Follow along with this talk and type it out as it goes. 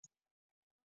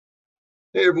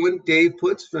Hey everyone, Dave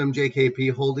Putz from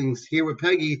JKP Holdings here with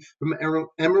Peggy from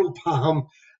Emerald Palm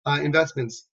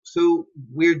Investments. So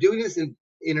we're doing this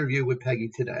interview with Peggy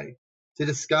today to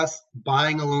discuss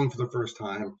buying a loan for the first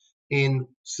time and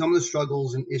some of the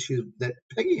struggles and issues that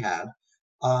Peggy had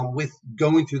with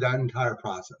going through that entire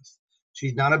process.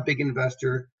 She's not a big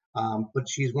investor, but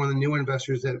she's one of the new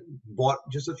investors that bought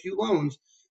just a few loans,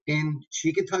 and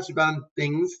she can touch upon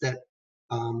things that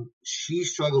she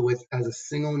struggled with as a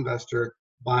single investor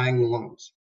buying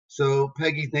loans. So,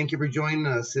 Peggy, thank you for joining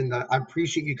us, and I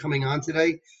appreciate you coming on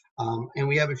today. And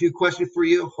we have a few questions for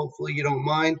you. Hopefully, you don't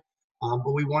mind,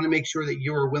 but we want to make sure that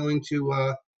you are willing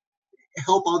to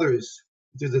help others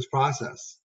through this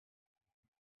process.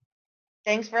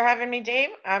 Thanks for having me, Dave.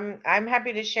 I'm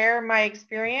happy to share my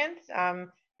experience.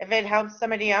 If it helps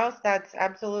somebody else, that's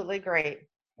absolutely great.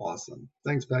 Awesome.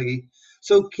 Thanks, Peggy.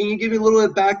 So, can you give me a little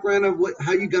bit of background of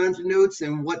how you got into notes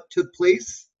and what took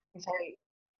place? I'm sorry.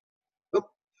 Oh,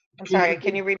 I'm can sorry. you?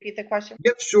 Can you repeat the question?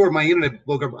 Yep, sure. My internet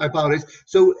broke up. I apologize.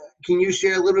 So, can you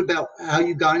share a little bit about how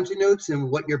you got into notes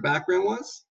and what your background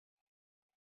was?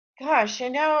 Gosh,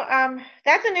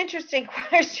 that's an interesting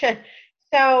question.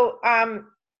 So, I'm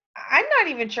not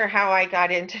even sure how I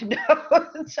got into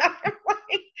notes. I'm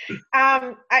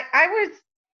like,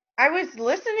 I was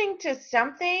listening to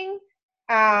something,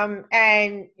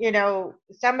 and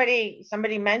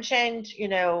somebody mentioned,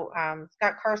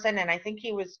 Scott Carson, and I think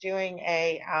he was doing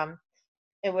a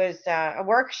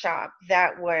workshop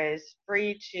that was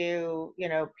free to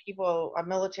people, a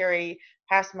military,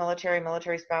 past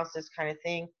military spouses kind of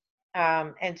thing.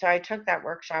 And so I took that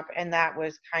workshop, and that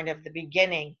was kind of the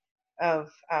beginning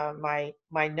of my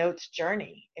notes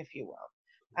journey, if you will.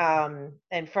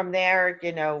 And from there,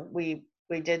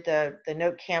 we did the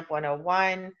Note Camp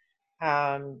 101,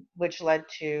 which led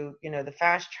to the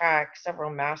fast track,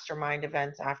 several mastermind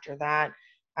events after that.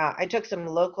 I took some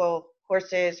local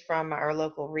courses from our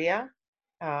local RIA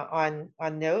on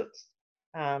notes.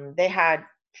 They had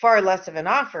far less of an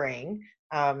offering,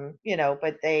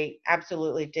 but they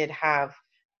absolutely did have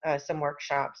some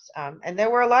workshops, and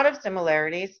there were a lot of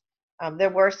similarities.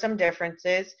 There were some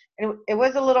differences, and it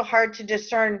was a little hard to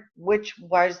discern which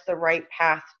was the right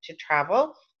path to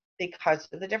travel because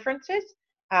of the differences.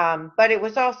 But it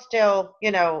was all still,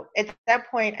 at that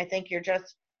point, I think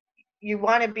you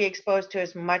want to be exposed to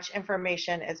as much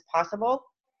information as possible,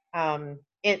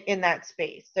 in that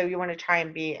space. So you want to try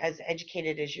and be as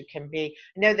educated as you can be.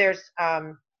 I know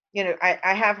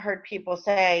I have heard people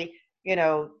say, you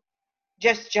know,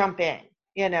 just jump in,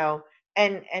 you know,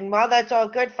 and while that's all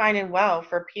good, fine and well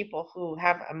for people who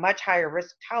have a much higher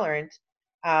risk tolerance,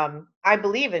 I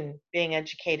believe in being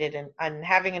educated and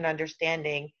having an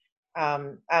understanding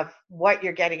of what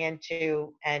you're getting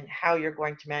into and how you're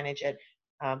going to manage it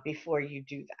before you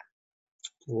do that.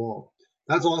 Cool.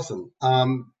 That's awesome.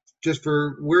 Just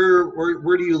for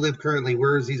where do you live currently?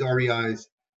 Where is these REIs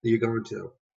that you're going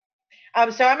to?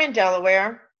 So I'm in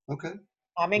Delaware. Okay.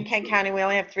 I'm in Kent Excellent. County. We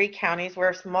only have 3 counties. We're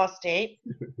a small state.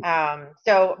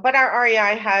 But our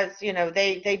REI has,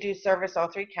 they do service all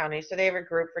 3 counties. So they have a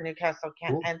group for Newcastle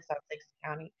Cool. and Sussex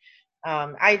County.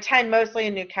 I attend mostly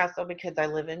in Newcastle because I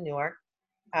live in Newark,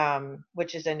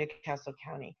 which is in Newcastle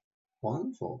County.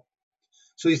 Wonderful.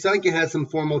 So you sound like you had some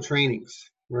formal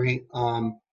trainings, right?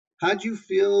 How'd you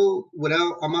feel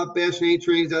without, I'm not bashing any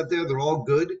trainings out there, they're all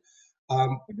good.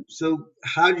 So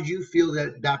how did you feel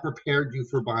that that prepared you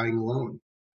for buying a loan?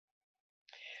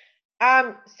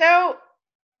 So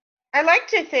I like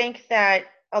to think that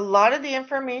a lot of the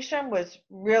information was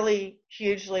really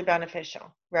hugely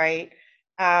beneficial, right?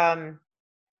 Um,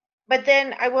 but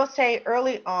then I will say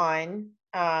early on,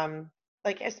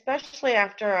 like especially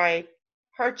after I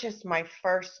purchased my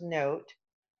first note,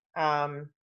 um,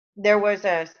 there was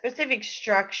a specific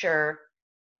structure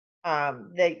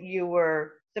that you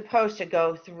were supposed to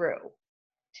go through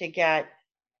to get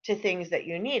to things that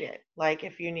you needed. Like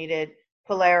if you needed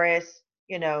Polaris,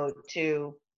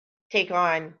 to take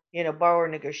on, borrower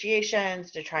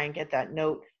negotiations to try and get that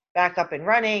note back up and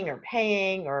running or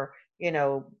paying, or,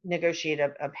 negotiate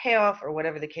a payoff or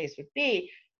whatever the case would be,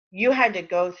 you had to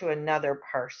go through another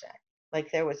person.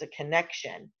 Like there was a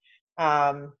connection.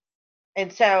 Um,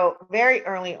 and so very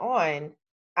early on,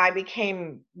 I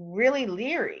became really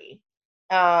leery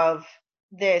of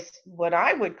this, what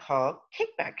I would call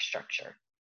kickback structure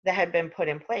that had been put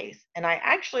in place. And I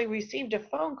actually received a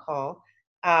phone call,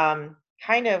 kind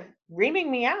of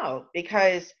reaming me out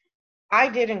because I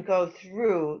didn't go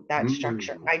through that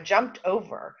structure. Mm, I jumped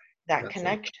over that gotcha.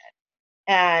 connection.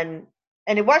 And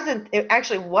it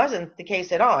actually wasn't the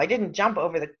case at all. I didn't jump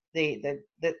over the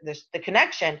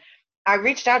connection. I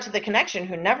reached out to the connection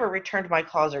who never returned my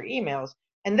calls or emails.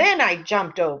 And then I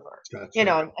jumped over,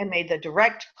 Gotcha. and made the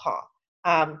direct call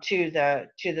to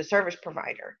the service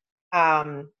provider.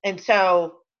 And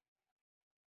so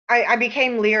I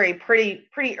became leery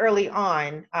pretty early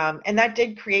on, and that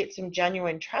did create some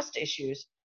genuine trust issues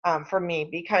for me,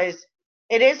 because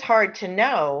it is hard to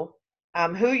know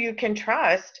who you can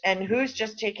trust and who's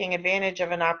just taking advantage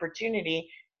of an opportunity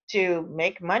to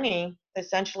make money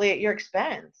essentially at your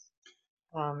expense.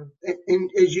 Um, And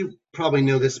as you probably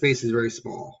know, this space is very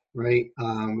small, right?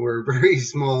 We're a very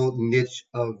small niche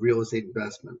of real estate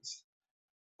investments.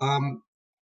 Um,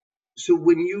 so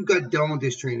when you got done with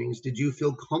these trainings, did you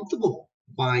feel comfortable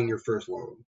buying your first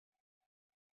loan?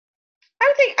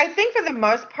 I think for the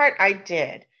most part I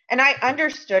did. And I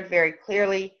understood very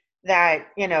clearly that,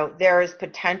 there is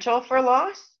potential for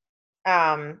loss.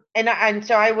 And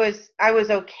so I was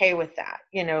okay with that.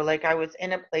 Like I was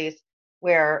in a place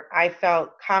where I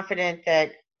felt confident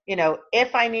that,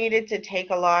 if I needed to take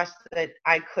a loss, that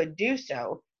I could do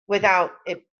so without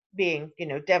it being,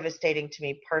 devastating to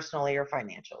me personally or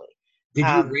financially. Did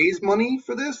you Um, raise money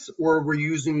for this, or were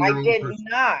you using I your own did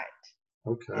personal? not.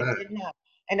 I Okay. did not.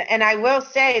 And I will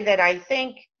say that I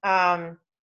think,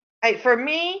 for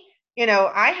me,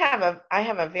 I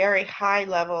have a very high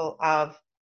level of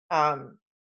um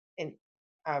in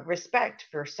respect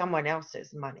for someone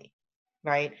else's money,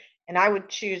 right? And I would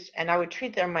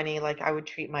treat their money like I would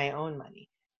treat my own money.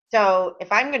 So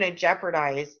if I'm going to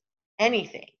jeopardize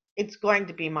anything, it's going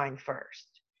to be mine first.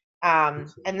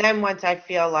 And then once I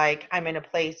feel like I'm in a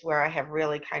place where I have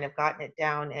really kind of gotten it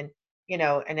down, and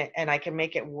and I can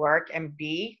make it work and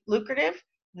be lucrative,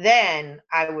 then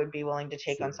I would be willing to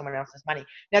take on Sure. someone else's money.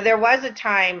 Now there was a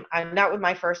time, not with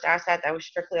my first asset, that was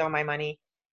strictly all my money.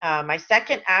 My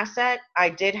second asset, I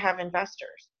did have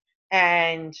investors,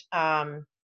 and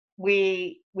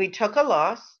we took a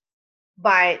loss,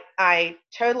 but I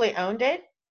totally owned it,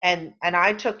 and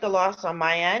I took the loss on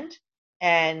my end.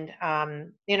 And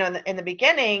in the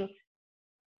beginning,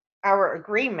 our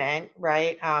agreement,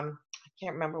 right? I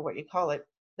can't remember what you call it,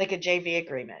 like a JV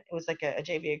agreement. It was like a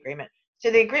JV agreement. So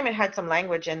the agreement had some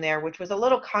language in there which was a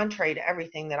little contrary to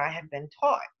everything that I had been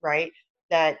taught, right?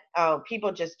 That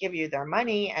people just give you their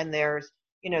money, and there's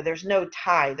no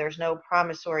tie, there's no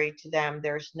promissory to them,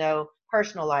 there's no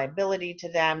personal liability to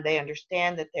them. They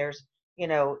understand that there's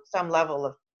some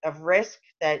level of risk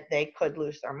that they could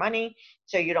lose their money,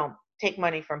 so you don't take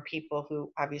money from people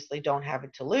who obviously don't have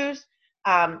it to lose.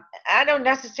 I don't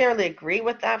necessarily agree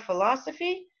with that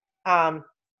philosophy. Um,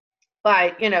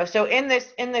 but so in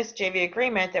this JV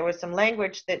agreement, there was some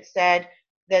language that said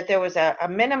that there was a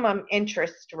minimum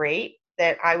interest rate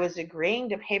that I was agreeing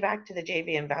to pay back to the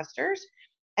JV investors,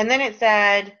 and then it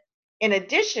said, in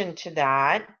addition to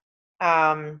that,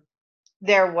 um,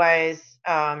 there was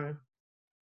um,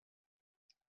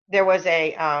 there was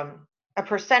a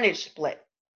percentage split.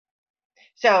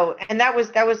 So, and that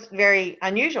was very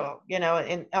unusual,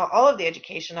 in all of the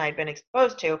education I had been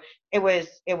exposed to. It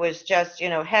was just,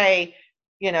 hey,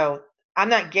 you know, I'm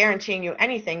not guaranteeing you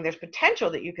anything. There's potential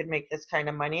that you could make this kind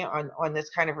of money on this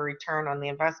kind of a return on the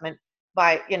investment,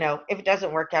 but if it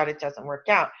doesn't work out, it doesn't work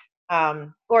out.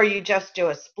 Or you just do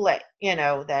a split,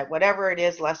 that whatever it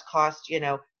is, less cost,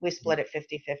 we split it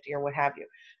 50-50 or what have you.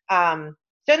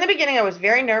 So in the beginning, I was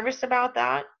very nervous about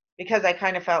that, because I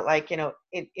kind of felt like,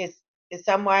 is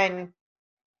someone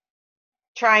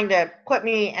trying to put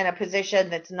me in a position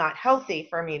that's not healthy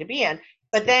for me to be in.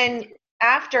 But then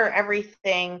after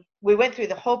everything, we went through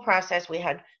the whole process. We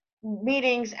had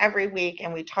meetings every week,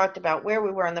 and we talked about where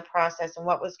we were in the process and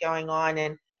what was going on.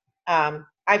 And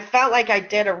I felt like I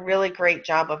did a really great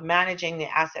job of managing the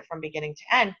asset from beginning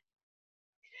to end.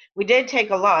 We did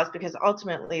take a loss because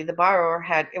ultimately the borrower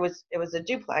had, it was a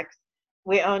duplex.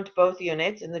 We owned both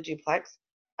units in the duplex,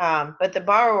 but the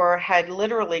borrower had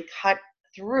literally cut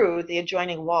through the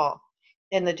adjoining wall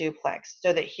in the duplex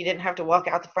so that he didn't have to walk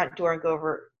out the front door and go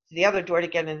over to the other door to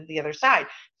get into the other side.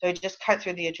 So he just cut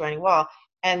through the adjoining wall,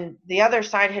 and the other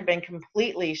side had been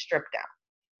completely stripped out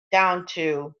down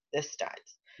to the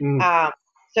studs. Mm. Um,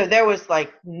 so there was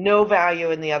like no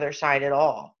value in the other side at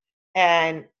all.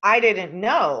 And I didn't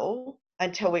know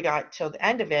until we got till the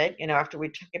end of it, after we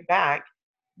took it back,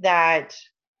 that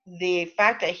the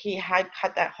fact that he had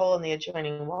cut that hole in the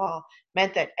adjoining wall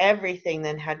meant that everything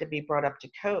then had to be brought up to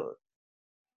code.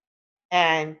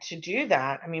 And to do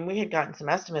that, I mean, we had gotten some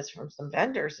estimates from some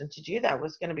vendors, and to do that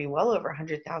was going to be well over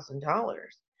 $100,000.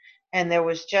 And there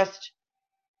was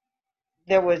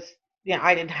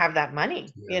I didn't have that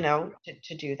money, Yeah,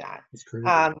 to do that. it's crazy.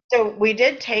 So we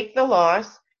did take the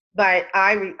loss, but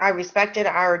I respected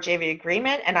our JV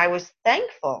agreement, and I was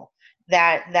thankful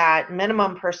that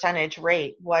minimum percentage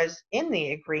rate was in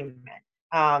the agreement.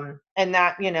 And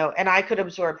that, and I could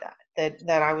absorb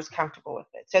that I was comfortable with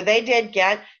it. So they did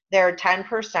get their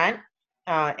 10%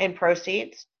 in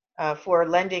proceeds for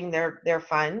lending their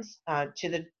funds to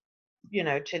the,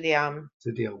 to the It's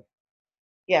a deal.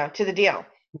 yeah, to the deal.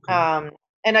 Okay.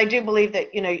 And I do believe that,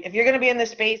 if you're going to be in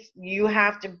this space, you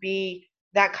have to be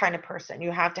that kind of person. You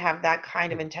have to have that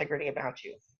kind of integrity about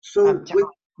you. So To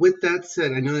with that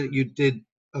said, I know that you did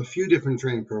a few different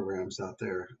training programs out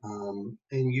there, and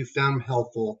you found them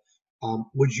helpful.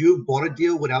 Would you have bought a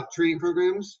deal without training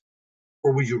programs,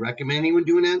 or would you recommend anyone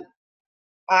doing that?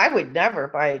 I would never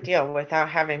buy a deal without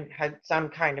having had some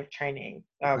kind of training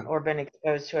Okay. or been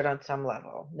exposed to it on some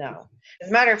level. No. As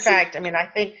a matter of So, fact, I mean, I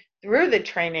think through the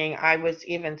training, I was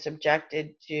even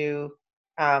subjected to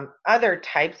other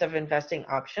types of investing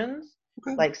options,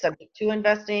 okay. like subject to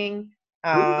investing,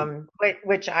 Cool.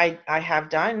 which I have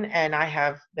done and I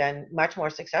have been much more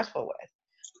successful with.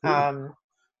 Cool.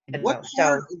 What part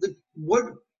So of the what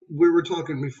we were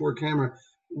talking before camera?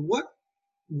 What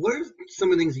what are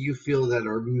some of the things that you feel that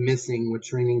are missing with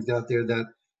trainings out there that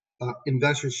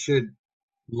investors should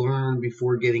learn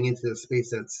before getting into the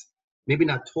space that's maybe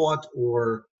not taught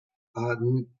or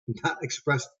not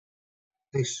expressed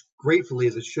as gratefully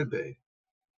as it should be?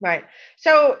 right.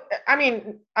 So, I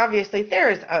mean, obviously there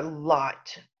is a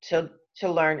lot to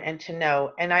learn and to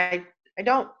know. And I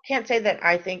don't can't say that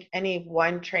I think any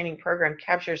one training program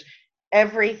captures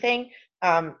everything.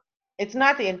 Um, it's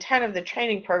not the intent of the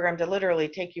training program to literally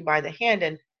take you by the hand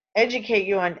and educate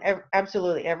you on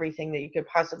absolutely everything that you could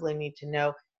possibly need to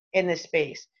know in this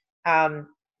space. Um,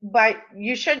 but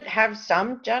you should have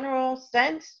some general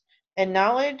sense and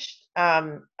knowledge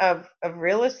of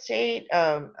real estate,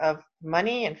 of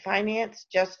money and finance,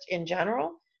 just in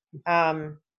general.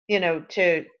 Um,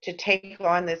 to take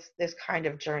on this kind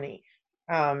of journey,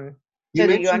 You so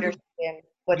that you mentioned understand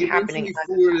what's you mentioned happening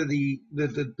under the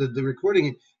before the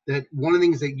recording that one of the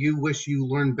things that you wish you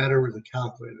learned better was a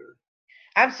calculator.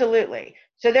 Absolutely.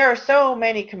 So there are so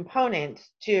many components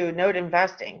to note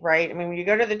investing, right? I mean, when you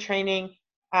go to the training,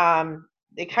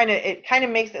 it kind of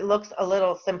makes it looks a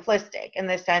little simplistic in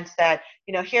the sense that,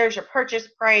 here's your purchase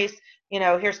price,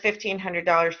 here's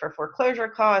 $1,500 for foreclosure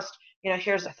cost,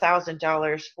 here's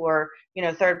 $1,000 for,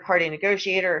 third party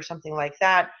negotiator or something like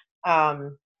that.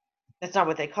 That's not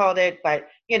what they called it, but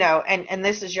and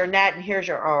this is your net and here's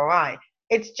your ROI.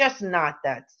 It's just not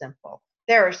that simple.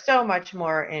 There is so much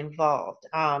more involved,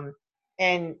 and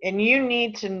you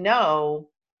need to know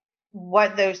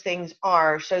what those things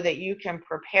are so that you can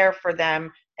prepare for them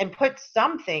and put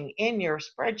something in your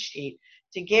spreadsheet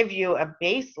to give you a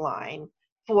baseline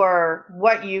for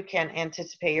what you can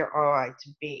anticipate your ROI to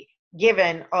be,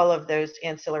 given all of those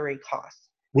ancillary costs.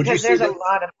 Would you Because say there's a that's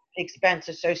lot of expense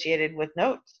associated with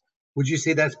notes. would you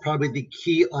say that's probably the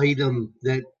key item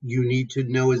that you need to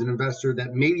know as an investor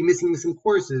that may be missing some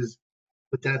courses,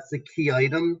 but that's the key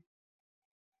item?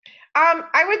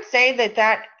 I would say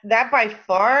that by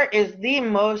far is the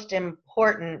most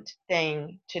important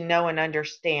thing to know and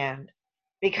understand,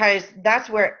 because that's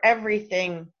where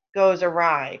everything goes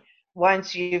awry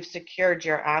once you've secured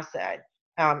your asset,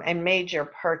 and made your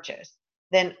purchase.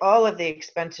 Then all of the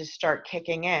expenses start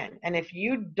kicking in, and if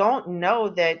you don't know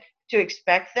that to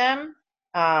expect them,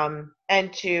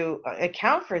 and to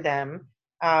account for them,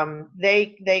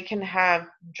 they can have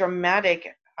dramatic,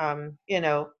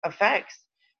 effects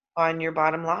on your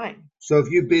bottom line. So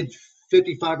if you bid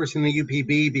 55% of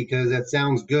UPB because that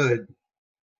sounds good,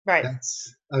 Right.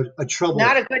 that's a trouble.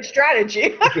 Not a good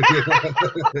strategy.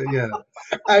 Yeah,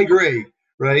 I agree.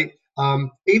 Right.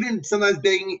 Even sometimes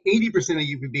bidding 80% of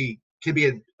UPB can be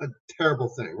a terrible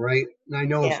thing, right? And I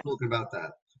know I've Yeah. spoken about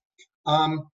that.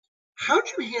 Um, how'd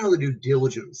you handle the due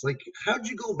diligence? Like, how'd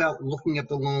you go about looking at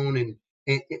the loan and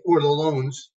or the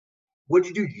loans? What'd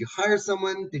you do? Did you hire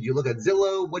someone? Did you look at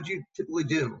Zillow? What'd you typically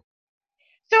do?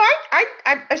 So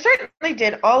I certainly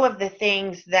did all of the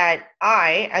things that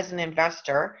I, as an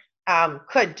investor,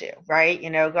 could do, right?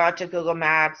 Go out to Google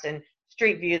Maps and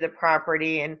street view the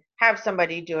property and have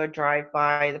somebody do a drive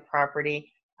by the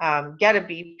property, get a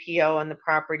BPO on the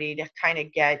property to kind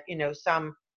of get,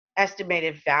 some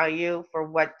estimated value for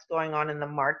what's going on in the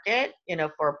market,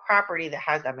 for a property that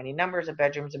has that many numbers of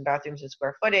bedrooms and bathrooms and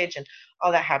square footage and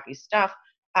all that happy stuff.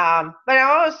 But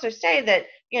I'll also say that,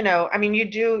 I mean, you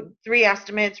do three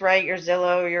estimates, right? Your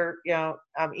Zillow, your,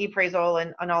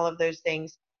 ePraisal, and all of those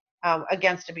things,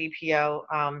 against a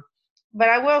BPO. But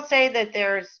I will say that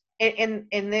there's in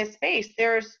this space,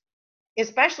 there's,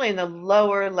 especially in the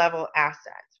lower level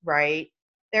assets, right?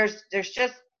 There's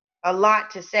just a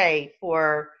lot to say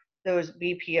for those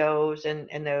BPOs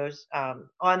and those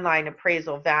online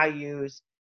appraisal values,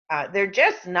 they're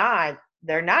just not,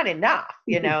 they're not enough.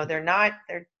 They're not,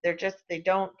 they're just, they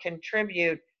don't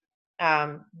contribute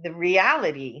the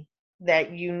reality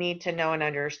that you need to know and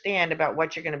understand about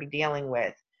what you're going to be dealing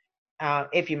with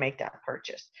if you make that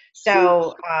purchase.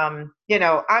 So So,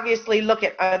 obviously look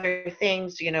at other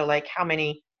things, like how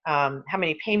many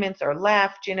payments are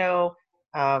left,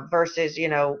 versus,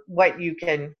 what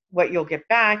you'll get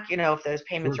back, if those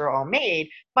payments sure. are all made.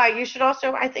 But you should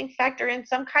also, I think, factor in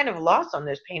some kind of loss on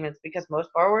those payments because most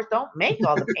borrowers don't make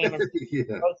all the payments they're Yeah.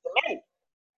 supposed to make,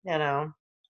 you know.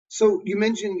 So you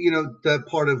mentioned, the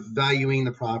part of valuing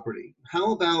the property.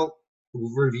 How about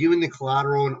reviewing the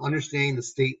collateral and understanding the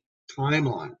state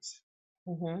timelines?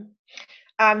 hmm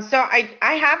So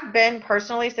I have been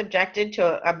personally subjected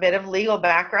to a bit of legal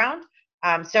background.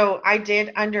 So I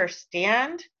did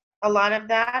understand a lot of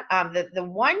that. The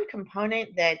one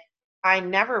component that I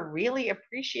never really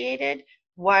appreciated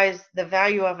was the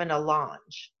value of an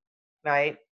allonge,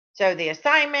 right? So the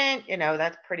assignment,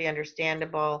 that's pretty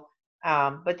understandable.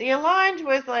 But the allonge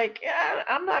was like, yeah,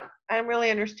 I don't really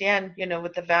understand,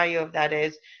 what the value of that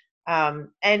is.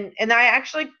 And I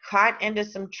actually caught into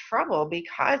some trouble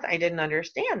because I didn't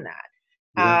understand that.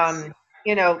 Yes.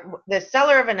 The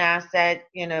seller of an asset,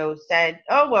 said,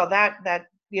 "Oh, well, that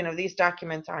these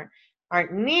documents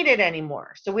aren't needed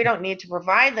anymore, so we don't need to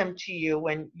provide them to you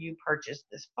when you purchase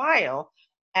this file."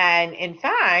 And in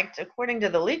fact, according to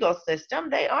the legal system,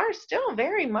 they are still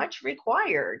very much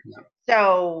required. Yeah.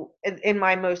 So, in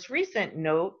my most recent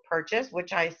note purchase,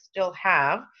 which I still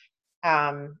have,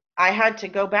 I had to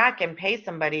go back and pay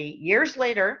somebody years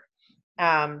later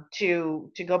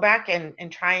to go back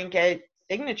and try and get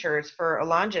signatures for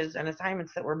allonges and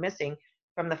assignments that were missing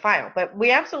from the file. But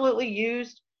we absolutely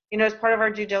used, as part of our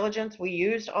due diligence, we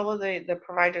used all of the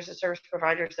providers, the service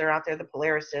providers that are out there, the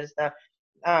Polarises, the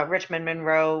Richmond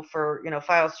Monroe for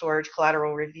file storage,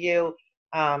 collateral review,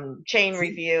 chain So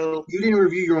review. you didn't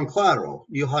review your own collateral.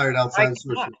 You hired I outside did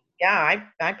not. sources. Yeah,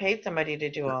 I paid somebody to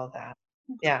do all of that.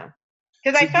 Yeah.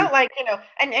 Because So I felt like,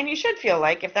 and you should feel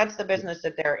like if that's the business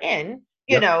that they're in,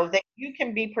 yep, that you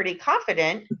can be pretty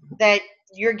confident that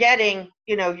you're getting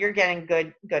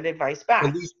good advice at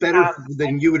back. least better Um,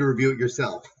 than you would review it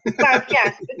yourself. but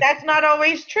yes, but that's not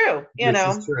always true.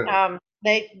 This is true.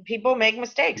 People make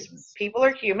mistakes. Yes. People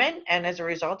are human, and as a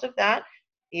result of that,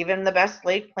 even the best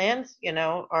laid plans,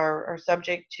 are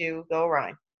subject to go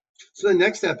awry. So the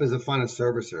next step is to find a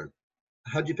servicer.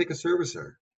 How'd you pick a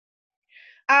servicer?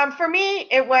 For me,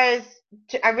 it was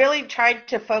I really tried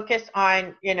to focus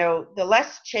on, the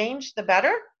less change, the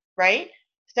better, right?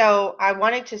 So I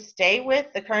wanted to stay with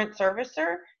the current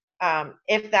servicer,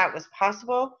 if that was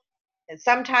possible. And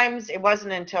sometimes it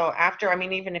wasn't until after, I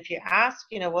mean, even if you ask,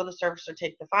 will the servicer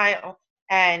take the file?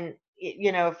 And,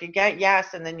 if you get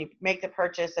yes, and then you make the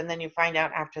purchase, and then you find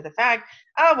out after the fact,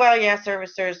 oh, well, yeah,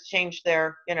 servicers changed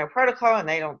their, protocol and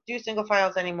they don't do single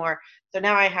files anymore. So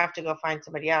now I have to go find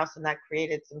somebody else, and that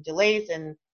created some delays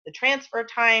in the transfer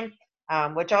time,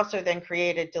 which also then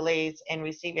created delays in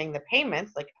receiving the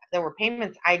payments. Like there were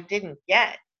payments I didn't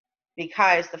get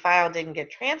because the file didn't get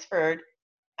transferred.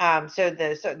 So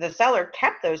the seller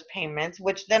kept those payments,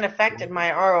 which then affected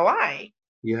my ROI.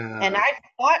 And Yeah. I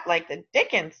fought like the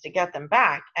dickens to get them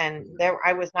back, and there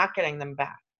I was not getting them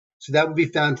back. So that would be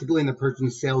found typically in the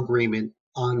purchase sale agreement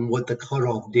on what the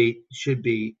cutoff date should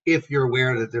be, if you're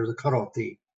aware that there's a cutoff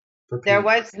date for There payment.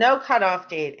 was no cutoff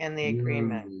date in the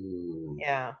agreement. Mm.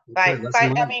 Yeah, Okay, lesson but I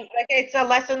learned. mean, like, it's a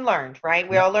lesson learned, right?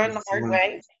 We Yep, all learn the lesson hard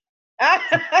learned.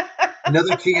 way.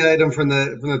 Another key item from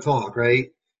the talk, right?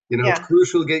 It's Yeah.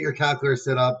 crucial to get your calculator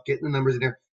set up, getting the numbers in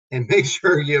there, and make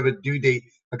sure you have a due date,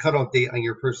 a cutoff date on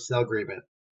your purchase sale agreement.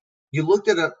 You looked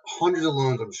at hundreds of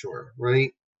loans, I'm sure,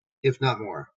 right? If not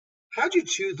more. How'd you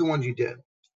choose the ones you did?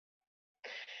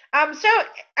 So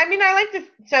I mean, I like to.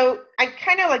 So I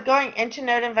kind of like going into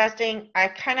note investing. I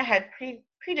kind of had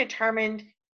predetermined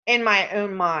in my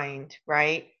own mind,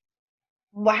 right?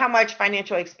 How much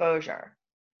financial exposure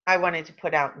I wanted to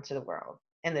put out into the world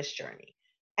in this journey.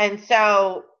 And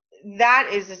so that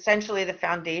is essentially the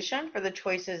foundation for the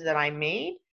choices that I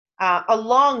made,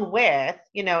 along with,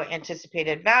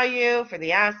 anticipated value for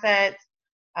the assets,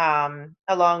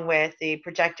 along with the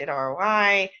projected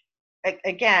ROI.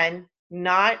 Again,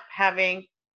 not having,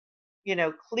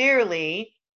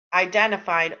 clearly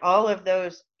identified all of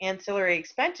those ancillary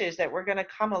expenses that were going to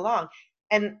come along.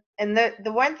 And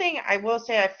the one thing I will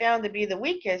say I found to be the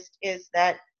weakest is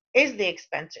the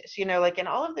expenses. Like in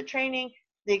all of the training,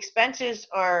 the expenses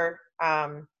are,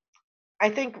 I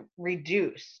think,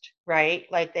 reduced, right?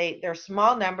 Like they're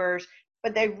small numbers.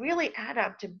 but they really add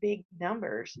up to big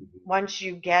numbers Mhm. once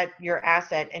you get your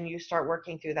asset and you start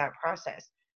working through that process.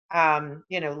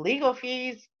 Legal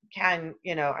fees can,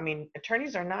 I mean,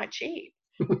 attorneys are not cheap.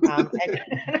 And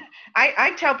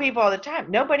I tell people all the time,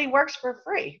 nobody works for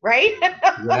free, right?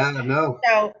 Yeah, no.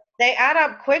 So they add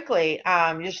up quickly.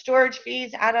 Your storage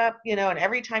fees add up, and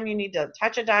every time you need to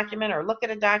touch a document or look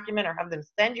at a document or have them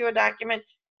send you a document,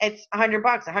 it's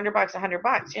 $100, $100,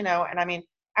 $100, and I mean,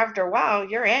 after a while,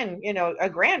 you're in, a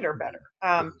grand or better.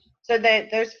 Yeah. So that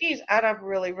those fees add up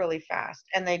really, really fast,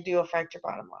 and they do affect your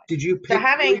bottom line. Did you So pick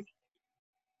having,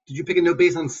 did you pick a note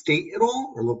based on state at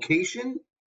all or location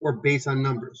or based on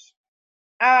numbers?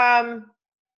 um,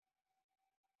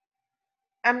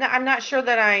 I'm not sure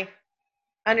that I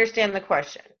understand the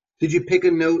question. Did you pick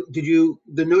a note?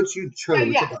 The notes you So chose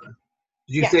to yes, buy?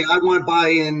 Did you say yes. I want to buy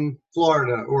in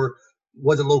Florida, or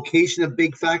was a location a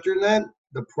big factor in that?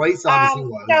 The price obviously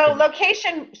was, So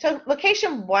but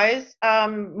location was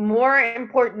more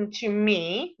important to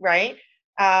me, right?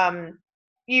 Um,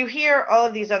 you hear all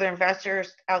of these other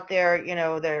investors out there,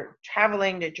 they're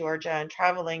traveling to Georgia and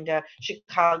traveling to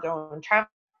Chicago and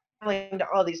traveling to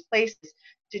all these places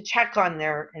to check on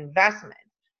their investment.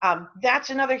 That's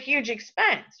another huge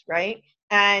expense, right?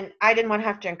 And I didn't want to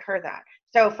have to incur that.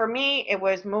 So for me, it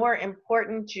was more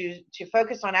important to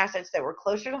focus on assets that were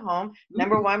closer to home.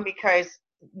 Number one, because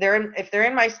if they're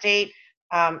in my state,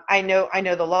 I know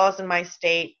the laws in my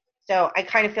state, so I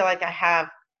kind of feel like I have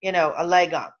a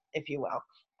leg up, if you will.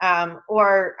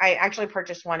 Or I actually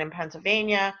purchased one in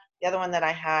Pennsylvania. The other one that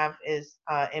I have is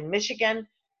in Michigan.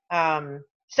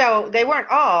 So they weren't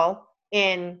all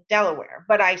in Delaware,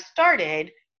 but I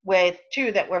started with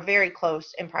two that were very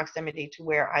close in proximity to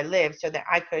where I live so that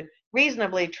I could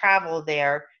reasonably travel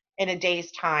there in a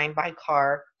day's time by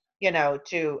car,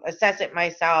 to assess it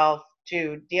myself,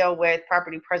 to deal with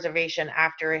property preservation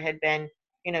after it had been,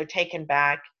 taken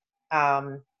back,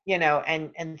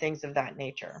 and things of that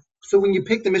nature. so when you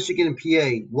picked the Michigan and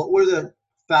PA, what were the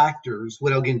factors,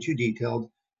 without getting too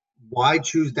detailed, why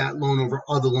choose that loan over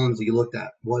other loans that you looked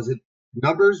at? Was it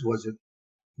numbers? Was it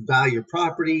value of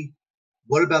property?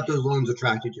 What about those loans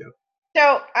attracted you?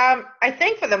 So I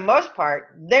think for the most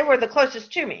part, they were the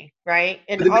closest to me, right?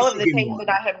 In For the all of the Michigan cases that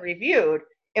one. I have reviewed,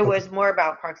 it Okay. was more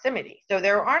about proximity. So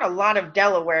there aren't a lot of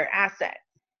Delaware assets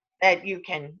that you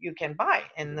can buy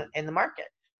in the market.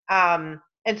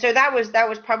 And so that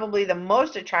was probably the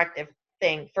most attractive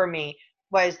thing for me,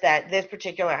 was that this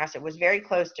particular asset was very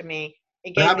close to me.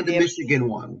 It But how gave me about the the Michigan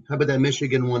one? How about that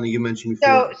Michigan one that you mentioned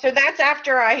before? so that's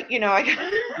after I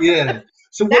Yeah.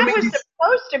 So what that made was you,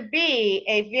 supposed to be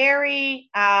a very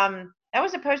that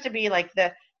was supposed to be like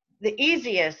the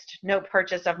easiest note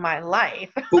purchase of my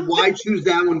life. but why choose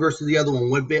that one versus the other one?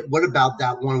 What about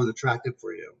that one was attractive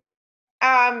for you?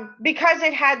 Because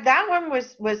that one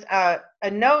was a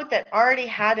note that already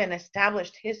had an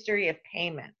established history of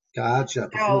payments. Gotcha. So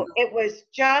Portfolio. it was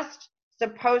just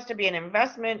supposed to be an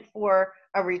investment for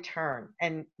a return,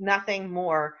 and nothing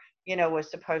more,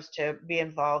 was supposed to be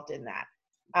involved in that.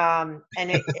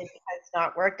 And it has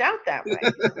not worked out that way.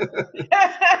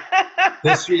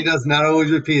 History does not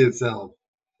always repeat itself.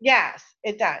 Yes,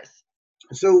 it does.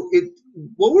 So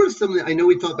what were some, I know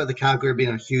we talked about the calculator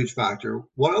being a huge factor.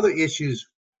 What other issues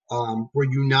were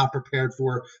you not prepared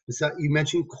for? You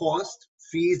mentioned cost,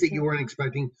 fees that you weren't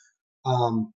expecting.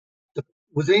 Um, the,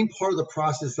 was any part of the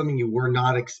process something you were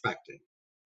not expecting?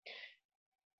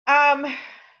 Um,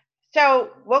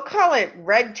 so we'll call it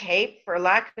red tape for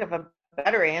lack of a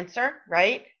better answer,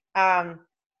 right? Um,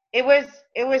 it was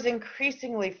it was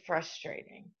increasingly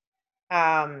frustrating.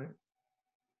 Um,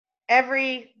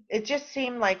 it just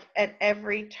seemed like at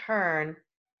every turn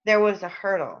there was a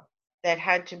hurdle that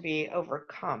had to be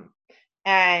overcome.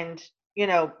 And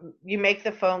you make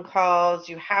the phone calls,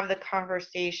 you have the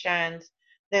conversations,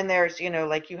 then there's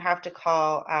like you have to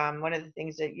call. One of the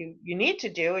things that you need to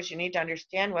do is you need to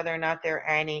understand whether or not there are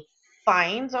any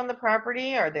fines on the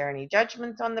property, are there any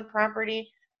judgments on the property.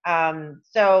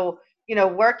 So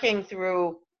working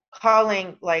through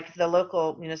calling like the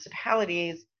local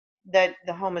municipalities that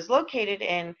the home is located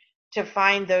in to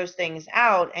find those things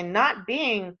out, and not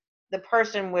being the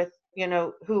person with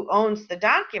who owns the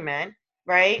document,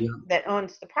 right, Yeah. that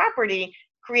owns the property,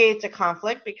 creates a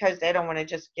conflict because they don't want to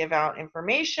just give out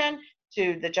information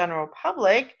to the general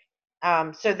public.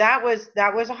 So that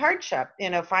was a hardship.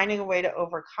 Finding a way to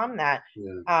overcome that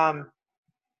Yeah. um,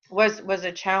 was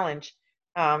a challenge.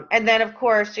 And then of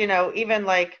course, even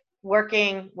like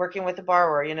working with the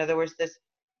borrower, there was this,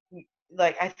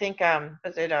 like, I think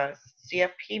was it a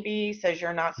CFPB says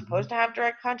you're not supposed Mhm. to have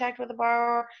direct contact with the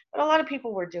borrower, but a lot of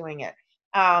people were doing it.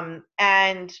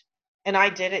 And and I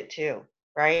did it too,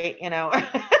 right?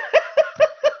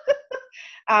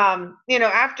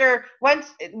 After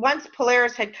once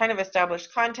Polaris had kind of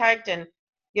established contact, and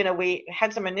we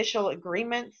had some initial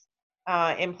agreements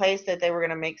in place that they were going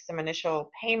to make some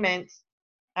initial payments,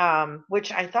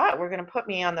 which I thought were going to put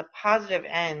me on the positive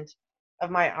end of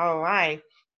my ROI,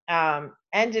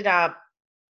 ended up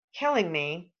killing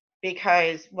me,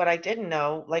 because what I didn't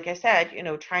know, like I said,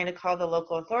 trying to call the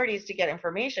local authorities to get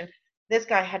information, this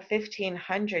guy had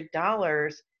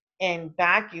 $1,500 in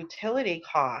back utility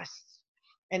costs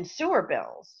and sewer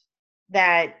bills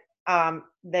that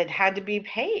that had to be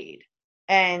paid,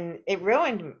 and it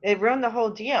ruined the whole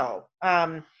deal.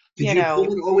 Did You you pull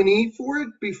know, an O&E for it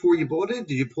before you bought it?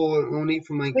 Did you pull an O&E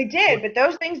from like we did, what? but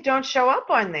those things don't show up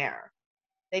on there.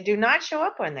 They do not show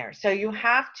up on there. So you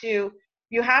have to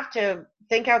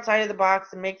think outside of the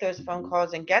box and make those phone Mhm.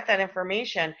 calls and get that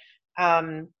information.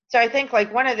 So I think,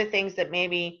 like, one of the things that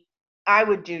maybe I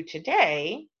would do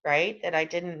today, right, that I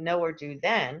didn't know or do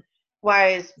then,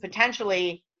 was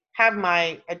potentially have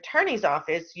my attorney's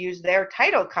office use their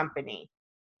title company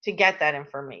to get that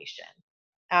information,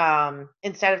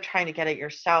 instead of trying to get it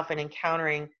yourself and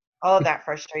encountering all of that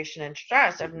frustration and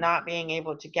stress of not being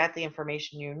able to get the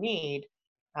information you need,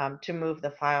 to move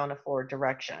the file in a forward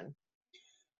direction.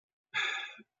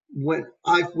 When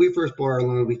we first bought our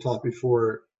loan, we talked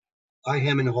before. I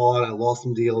hem and hawed. I lost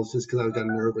some deals just because I got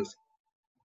nervous.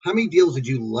 How many deals did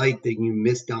you like that you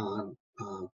missed on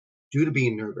due to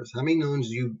being nervous? How many loans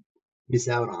did you miss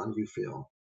out on? Do you feel,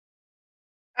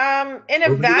 In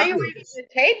or were you not evaluating nervous? the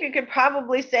tape, you could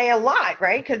probably say a lot,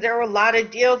 right? Because there were a lot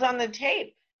of deals on the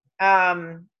tape.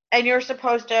 And you're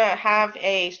supposed to have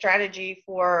a strategy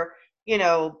for,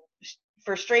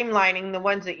 for streamlining the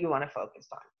ones that you want to focus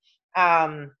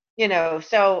on.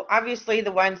 So obviously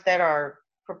the ones that are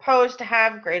proposed to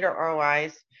have greater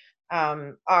ROIs,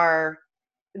 are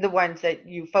the ones that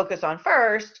you focus on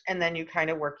first, and then you kind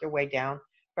of work your way down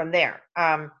from there.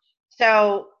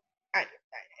 So I,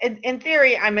 in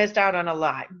theory, I missed out on a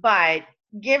lot, but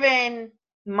given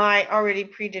my already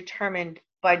predetermined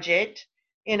budget,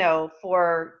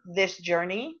 for this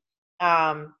journey,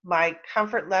 my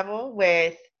comfort level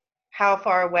with how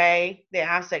far away the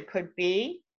asset could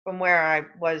be from where I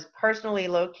was personally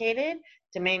located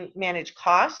to manage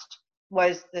cost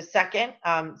was the second.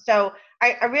 So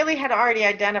I really had already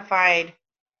identified,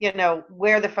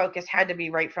 where the focus had to be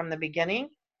right from the beginning.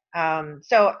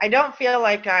 So I don't feel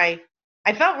like I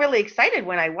felt really excited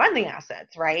when I won the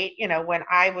assets, right? When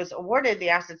I was awarded the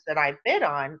assets that I bid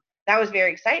on, that was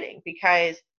very exciting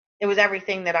because it was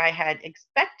everything that I had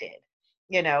expected.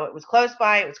 It was close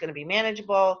by, it was going to be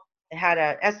manageable, it had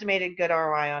an estimated good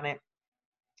ROI on it.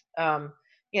 Um,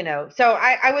 so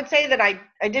I would say that I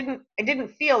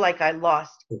didn't feel like I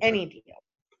lost Okay. any deal,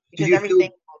 Did because you feel? everything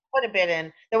I put a bid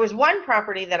in. There was one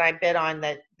property that I bid on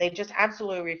that they just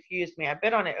absolutely refused me. I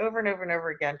bid on it over and over and over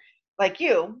again, like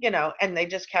and they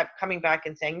just kept coming back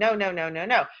and saying no, no, no, no,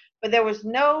 no. But there was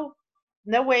no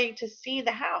way to see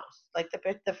the house, like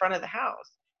the front of the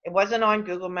house. It wasn't on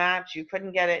Google Maps. You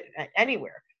couldn't get it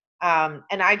anywhere. And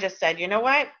I just said, you know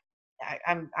what?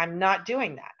 I'm not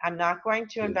doing that. I'm not going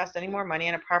to Yeah, invest any more money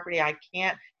in a property I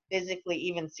can't physically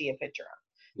even see a picture of.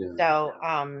 yeah.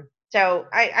 So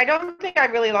I don't think I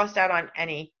really lost out on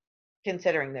any,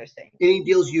 considering those things. Any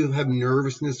deals you have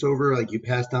nervousness over, like you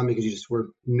passed on because you just were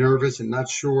nervous and not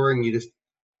sure, and you just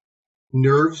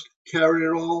nerves carried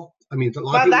it all? I mean, a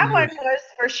lot of Well, people that one nerves. was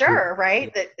for Yeah. sure,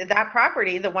 right? That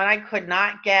property, the one I could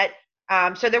not get.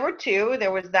 So there were two.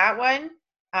 There was that one,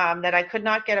 that I could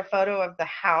not get a photo of the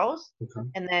house, Okay.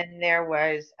 and then there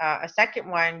was a second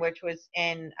one, which was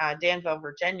in Danville,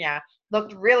 Virginia.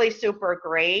 Looked really super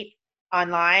great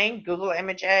online, Google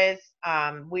Images.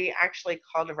 We actually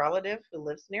called a relative who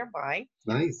lives nearby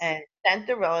Nice. and sent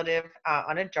the relative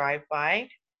on a drive-by,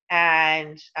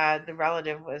 and the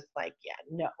relative was like, "Yeah,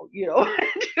 no, you don't want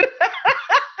to do that."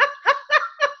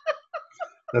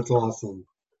 That's awesome.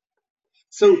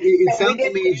 So it So we sounds to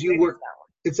did me as you fix were. that one.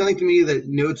 It sounded to me that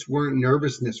notes weren't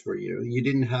nervousness for you. You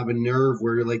didn't have a nerve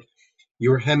where you're like you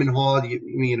were hem and hawed.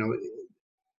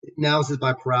 Analysis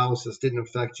by paralysis didn't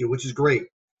affect you, which is great.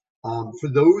 For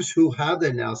those who have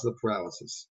that analysis of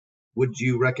paralysis, would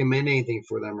you recommend anything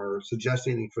for them or suggest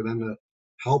anything for them to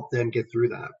help them get through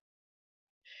that?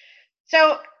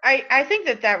 So I think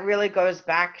that really goes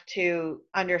back to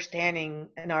understanding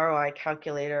an ROI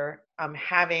calculator,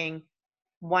 having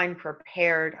one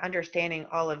prepared, understanding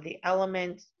all of the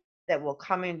elements that will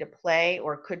come into play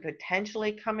or could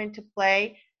potentially come into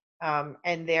play,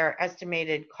 and their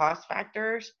estimated cost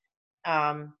factors.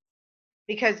 Um,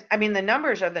 because I mean, the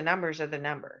numbers are the numbers are the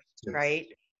numbers, Yes. right?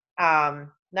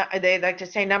 they like to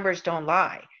say numbers don't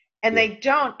lie, and Yeah. they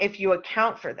don't if you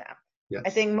account for them. I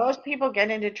Yes. think most people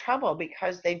get into trouble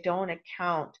because they don't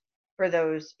account for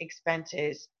those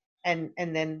expenses, and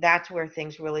then that's where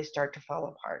things really start to fall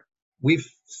apart. We've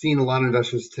seen a lot of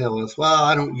investors tell us, well,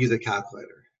 I don't use a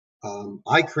calculator.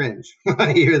 I cringe when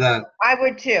I hear that. I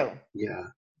would too, Yeah.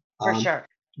 for Um, sure.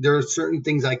 there are certain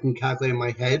things I can calculate in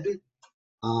my head,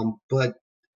 but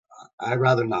I'd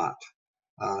rather not,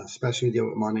 especially deal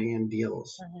with money and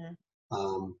deals. Mhm.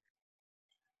 Um,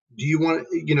 do you want,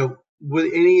 with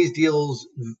any of these deals,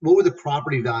 what were the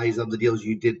property values of the deals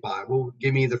you did buy? Well,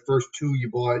 give me the first two you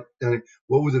bought.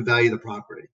 What was the value of the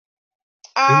property?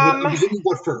 And what Um, was it you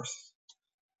bought first?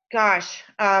 Gosh,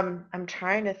 I'm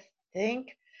trying to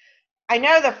think. I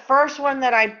know the first one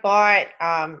that I bought,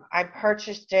 I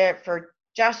purchased it for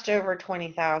just over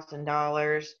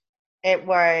 $20,000. It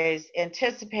was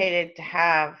anticipated to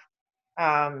have,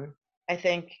 I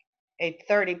think, a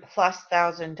 30 plus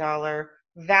 $1,000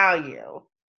 value.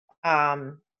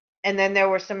 Um, and then there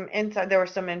were some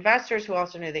investors who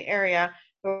also knew the area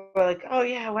who were like, "Oh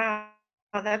yeah, wow,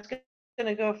 that's going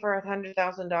to go for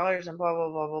 $100,000 and blah blah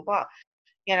blah blah blah."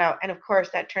 And of course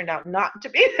that turned out not to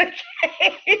be the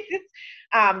case.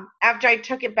 After I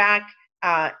took it back,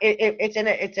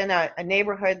 it's in a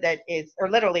neighborhood that is, or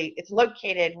literally, it's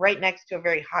located right next to a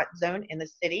very hot zone in the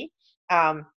city.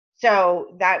 Um,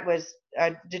 so that was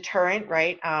a deterrent,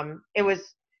 right?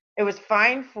 It was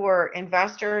fine for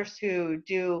investors who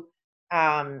do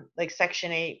like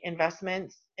Section 8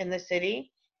 investments in the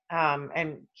city,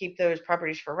 and keep those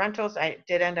properties for rentals. I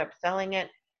did end up selling it,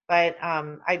 but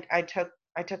I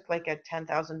took like a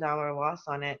 $10,000 loss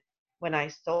on it when I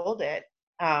sold it,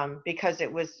 because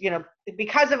it was,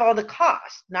 because of all the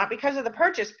costs, not because of the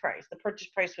purchase price. The purchase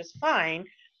price was fine.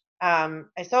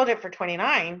 I sold it for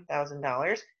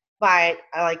 $29,000, but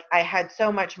I had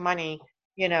so much money,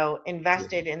 Yeah.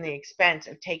 invested in the expense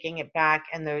of taking it back,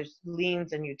 and those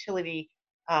liens and utility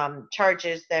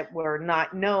charges that were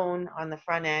not known on the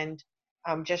front end,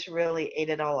 just really ate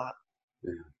it all up.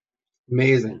 Yeah.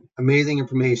 Amazing, amazing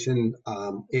information.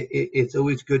 It's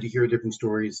always good to hear different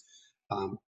stories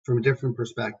from a different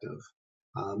perspective.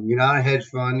 You're not a hedge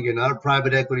fund, you're not a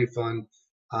private equity fund.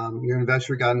 Your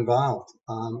investor got involved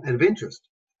out of interest.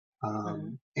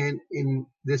 Mhm. And in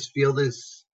this field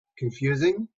is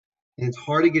confusing and it's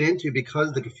hard to get into because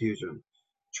of the confusion.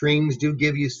 Trainings do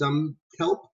give you some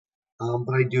help,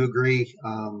 but I do agree.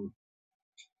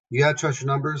 You gotta trust your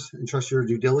numbers and trust your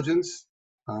due diligence.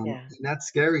 Yeah. And that's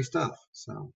scary stuff.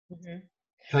 So, Mhm.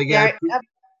 Peggy, Yeah, I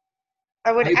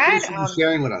I would add, appreciate you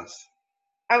sharing with us.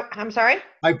 oh, I'm sorry.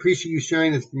 I appreciate you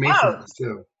sharing this information with Oh, us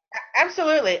too.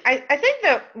 absolutely. I think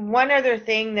that one other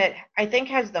thing that I think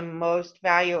has the most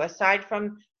value, aside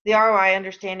from the ROI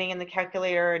understanding and the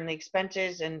calculator and the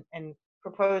expenses and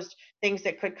proposed things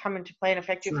that could come into play and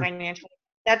affect you Sure. financially,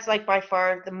 that's like by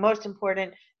far the most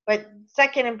important. But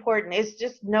second important is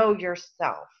just know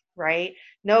yourself, right?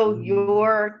 Know Mhm.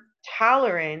 your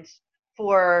tolerance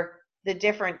for the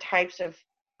different types of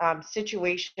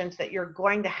situations that you're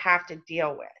going to have to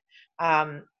deal with.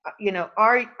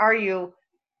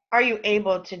 Are you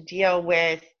able to deal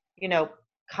with, you know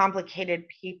complicated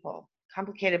people,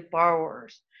 complicated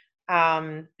borrowers,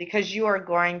 because you are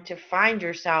going to find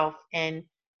yourself in,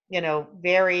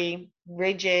 very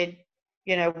rigid,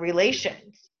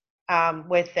 relations,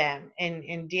 with them,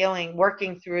 in dealing,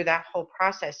 working through that whole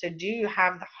process. So do you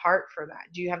have the heart for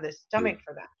that? Do you have the Yeah. stomach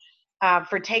for that?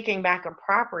 For taking back a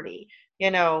property,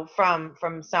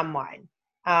 from someone,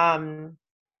 um,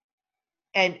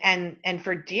 and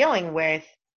for dealing with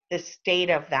the state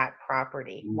of that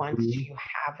property once Mhm. you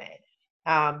have it,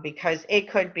 because it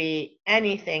could be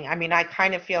anything. I mean, I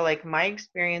kind of feel like my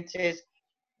experiences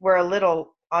were a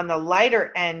little on the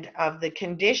lighter end of the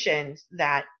conditions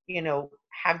that,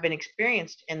 have been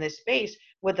experienced in this space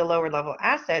with the lower level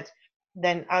assets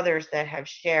than others that have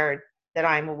shared that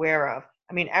I'm aware of.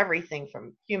 I mean, everything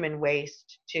from human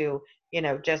waste to,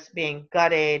 just being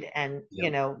gutted and,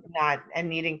 Yep. not, and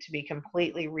needing to be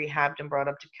completely rehabbed and brought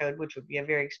up to code, which would be a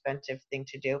very expensive thing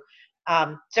to do.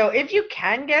 So if you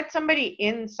can get somebody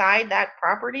inside that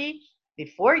property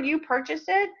before you purchase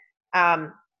it,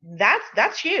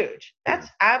 that's huge. Yeah. That's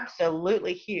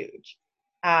absolutely huge.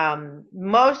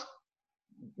 Most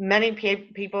Many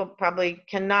people probably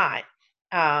cannot,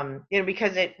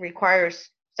 because it requires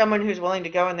someone who's willing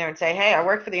to go in there and say, "Hey, I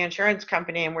work for the insurance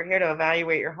company, and we're here to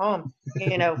evaluate your home,"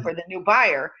 for the new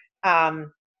buyer,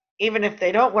 um, even if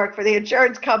they don't work for the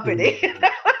insurance company. Yeah.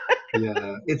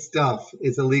 Yeah. It's tough.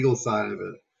 It's a legal side of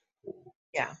it.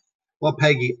 Yeah. Well,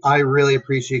 Peggy, I really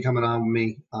appreciate you coming on with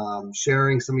me,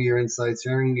 sharing some of your insights,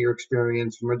 sharing your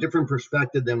experience from a different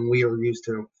perspective than we are used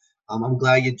to. I'm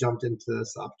glad you jumped into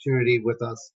this opportunity with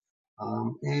us.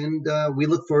 And we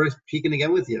look forward to speaking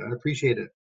again with you. I appreciate it.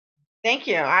 Thank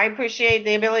you. I appreciate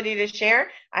the ability to share.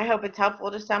 I hope it's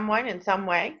helpful to someone in some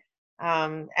way.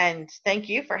 And thank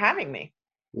you for having me.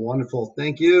 Wonderful.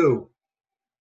 Thank you.